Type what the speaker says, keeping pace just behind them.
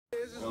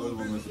was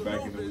when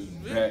Mr.Backendd was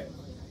back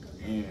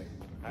in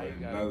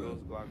another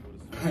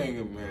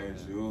banger, man.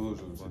 Jules.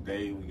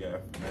 Today we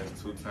got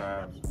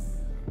Finesse2tymes.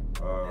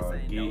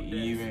 Get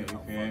even, you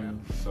feel me?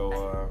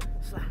 So,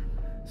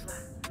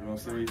 you know,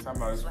 see what he's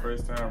talking about. It's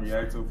first time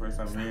react to it, first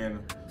time hearing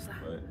him.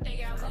 But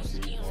I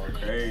see he's going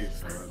crazy,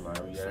 so it's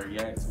like we gotta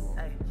react to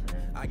him.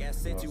 I got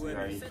sent you in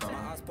the section.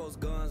 I post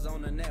guns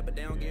on the net, but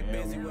they don't get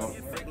busy with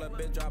me. Freak little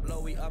bitch drop low,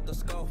 we up the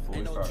scope.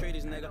 Ain't no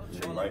treaties, nigga.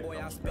 Only boy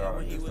I spent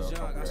when he was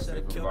young. I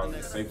should've killed the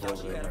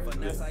nigga. She had a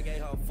finesse, I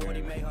gave her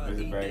 40, made her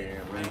eat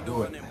it. Ain't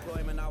doing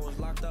employment, I was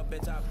locked up,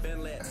 bitch, I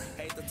been lit.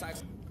 Hate the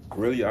types.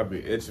 Really, I've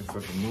been itching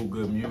for some new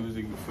good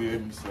music, you feel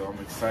me? So I'm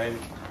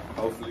excited.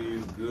 Hopefully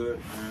it's good,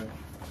 man.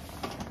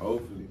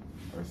 Hopefully.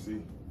 Let's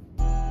see.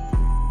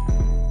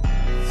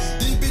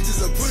 These bitches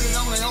are putting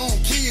on their own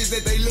kids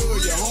that they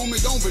love you,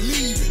 homie, don't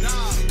believe it.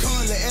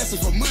 Currently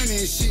asking for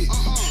money and shit,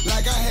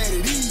 like I had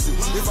it easy.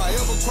 If I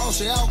ever cross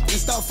you out and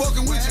start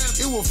fucking with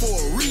you, it was for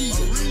a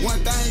reason.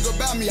 One thing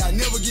about me, I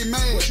never get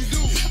mad.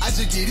 I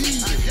just get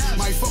even.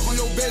 Might fuck on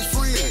your best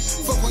friend,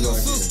 fuck on your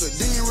sister,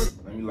 then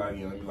let me lock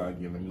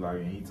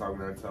in. He talking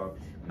that talk,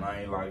 and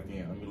I ain't locked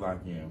in. Let me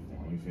lock in for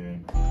him, you feel me?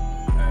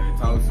 Hey,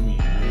 talk to me.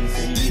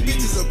 These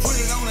bitches are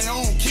putting on their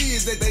own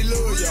kids that they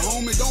love you,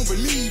 homie, don't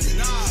believe it.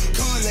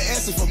 Currently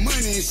asking for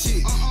money and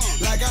shit,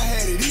 like I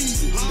had it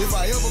easy. If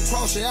I ever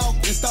cross you out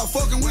and start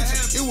fucking with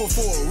you, it was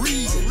for a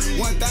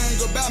reason. One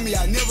thing about me,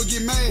 I never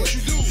get mad.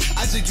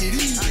 I just get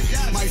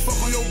even. Might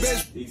fuck on your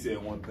best. He said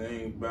one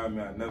thing about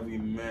me, I never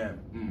get mad.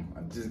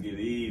 I just get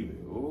even.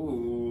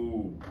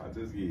 Ooh, I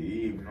just get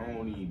even. I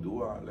don't even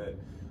do all that.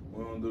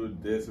 We don't do the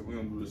dancing, we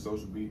don't do the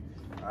social beat.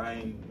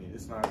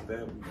 It's not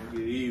that. We gonna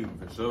get even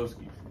for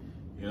Showski.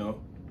 You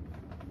know?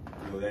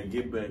 That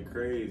get back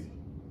crazy.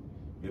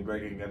 Get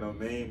back ain't got no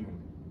name.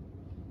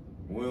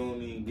 We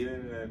don't even get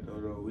into that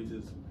though. We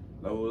just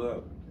level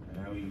up.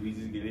 And we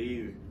just get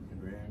even.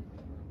 Man.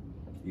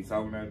 He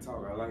talking that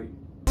talk, I like it.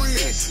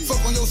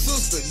 Fuck on your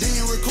sister, then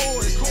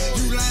record it.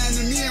 You lying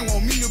to me and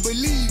want me to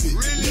believe it.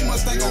 You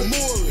must think I'm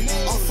more.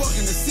 I'm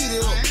fucking the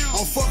city up.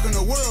 I'm fucking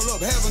the world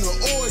up, having an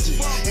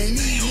orgy. And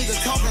these niggas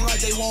talking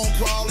like they want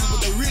problems, but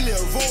they really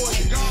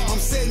avoid it.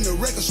 I'm setting the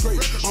record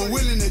straight. I'm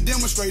willing to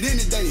demonstrate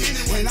any day.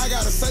 When I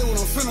gotta say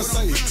what I'm finna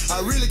say,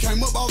 I really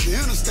came up off the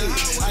interstate.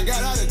 I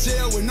got out of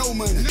jail with no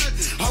money.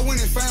 I went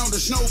and found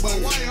the snow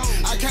bunny.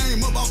 I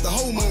came up off the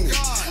whole money.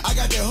 I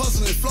got that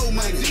hustle and flow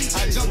money.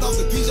 I jumped off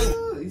the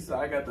PJ. He said,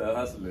 I got the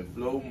hustle and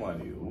flow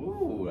money.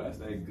 Ooh, that's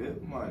that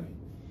good money.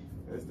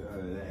 That's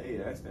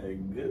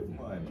that good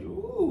money.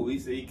 Ooh, he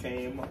said he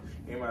came out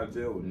of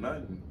jail with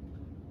nothing.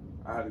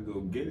 I had to go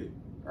get it.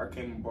 I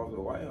came up off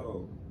the White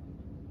Hole.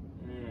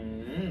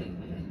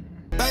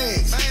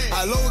 Bags.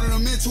 I loaded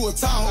them into a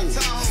Tahoe.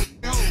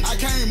 I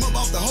came up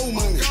off the whole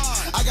money.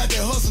 I got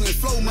that hustle and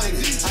flow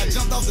money. I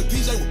jumped off the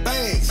PJ with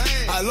bags.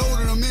 I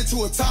loaded them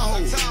into a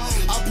Tahoe.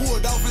 I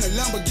pulled off in a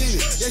Lamborghini.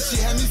 That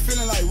shit had me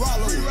feeling like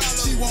Rollo.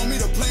 She want me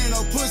to play in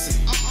her pussy.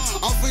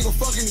 I'm finger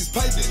fucking these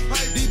papers.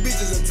 These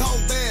bitches are talk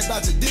bad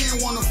about you,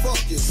 didn't wanna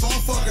fuck you, so I'm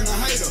fucking a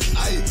hater.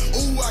 Ay,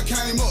 ooh, I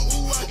came up.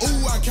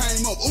 Ooh, I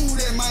came up. Ooh,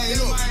 that man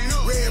up.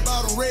 Red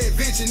bottom, red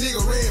venture,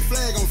 nigga, red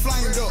flag, I'm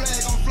flamed up.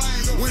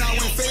 When I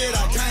went fed,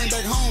 I came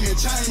back home and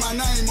changed my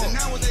name up.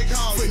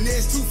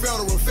 Finesse2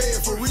 federal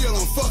fed for real,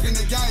 I'm fucking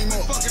the game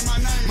up.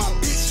 My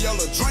bitch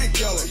yellow, drink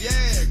yellow.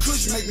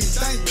 Kush make me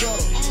think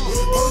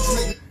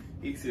better.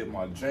 He said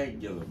my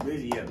drink yellow,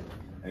 bitch yellow.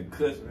 And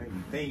Kush make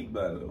me think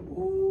better.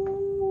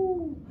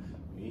 Ooh.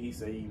 He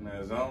say he in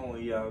that zone,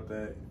 he out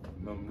there,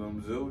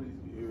 them zooties,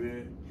 you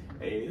feel?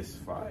 Hey, it's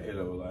fire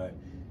though, like,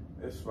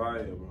 it's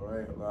fire, bro,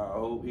 right? Like, I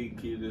hope he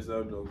keep this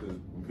up though, cause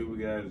when people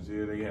get out of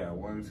jail, they have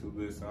 1 or 2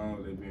 good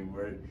songs. They've been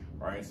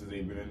right since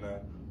they've been in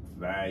there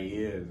 5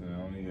 years, and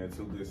I only got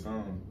 2 good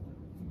songs.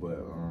 But,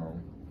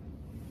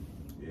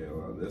 yeah,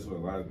 well, that's what a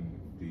lot of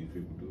these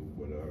people do.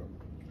 But,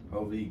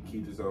 hopefully he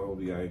keep this up,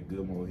 hopefully he got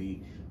good more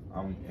heat.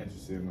 I'm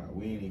interested in,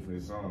 we ain't even for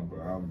this song,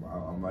 but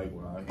I'm like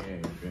what I hear,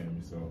 you feel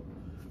me? So,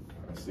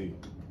 I see.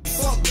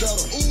 Fuck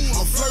better.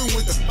 I'm flirting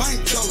with the bank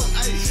teller.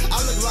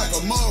 I look like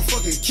a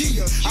motherfucking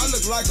Kia. I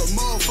look like a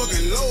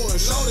motherfucking Lord.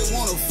 Shorty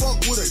wanna fuck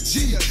with a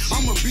G.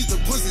 I'ma beat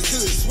the pussy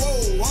till it's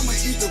swole. I'ma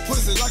eat the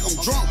pussy like I'm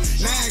drunk.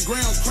 9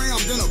 grams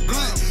crammed in a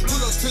blunt. Pull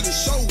up to the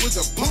show with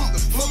the pump.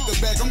 Fuck the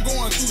back, I'm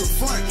going through the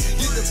front.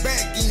 Get the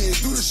back in,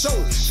 do the show.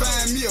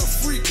 Find me a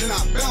freak, then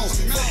I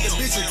bounce. Fuck the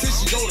bitch until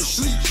she go to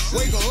sleep.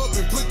 Wake her up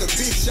and put the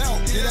bitch out.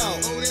 Get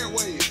out. Go that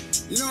way.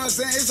 You know what I'm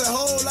saying? It's a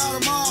whole lot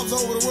of mobs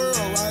over the world,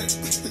 right?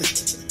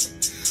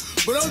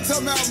 But I'm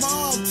talking about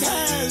mob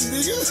ties,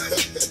 nigga.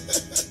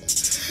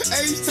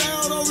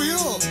 H-Town over here.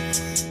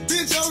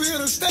 Bitch over here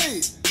to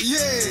stay.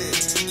 Yeah.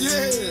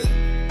 Yeah.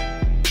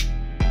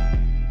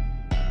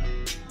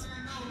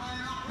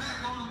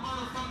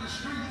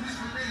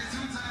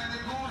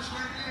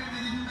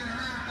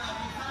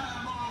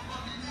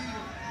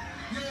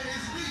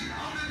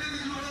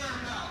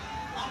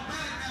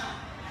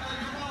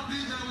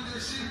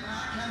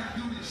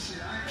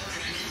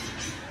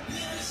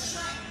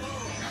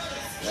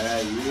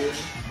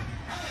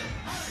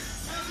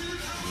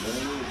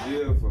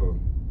 good for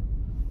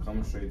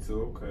coming straight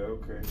to.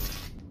 Okay.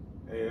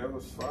 Hey, that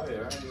was fire. I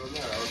ain't gonna lie,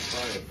 that was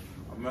fire.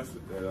 I messed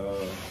with that.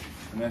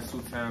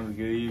 Finesse2tymes to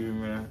get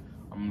even, man.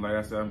 Like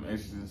I said, I'm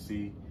interested to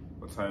see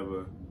what type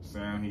of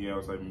sound he had,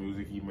 what type of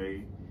music he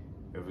made,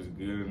 if it's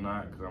good or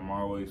not. Cause I'm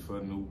always for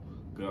new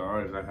good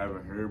artists I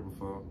haven't heard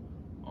before.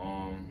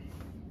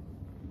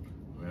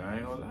 Man, I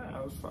ain't gonna lie,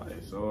 that was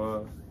fire.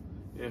 So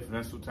yeah,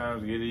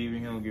 Finesse2tymes get even.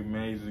 He don't get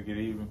managed to get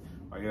even.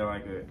 I got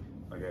like a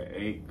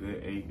 8,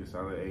 good 8, a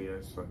solid 8.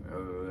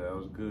 That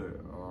was good.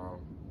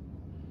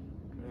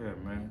 Yeah,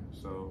 man.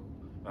 So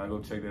y'all go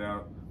check that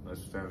out.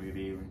 Finesse2tymes get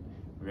even.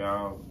 If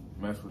y'all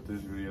mess with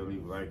this video,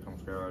 leave a like, come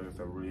subscribe, all that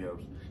stuff really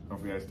helps. Don't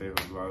forget to stay for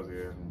the vlogs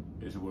here.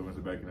 And it's your boy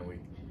Mr.Backendd, and we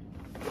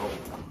go.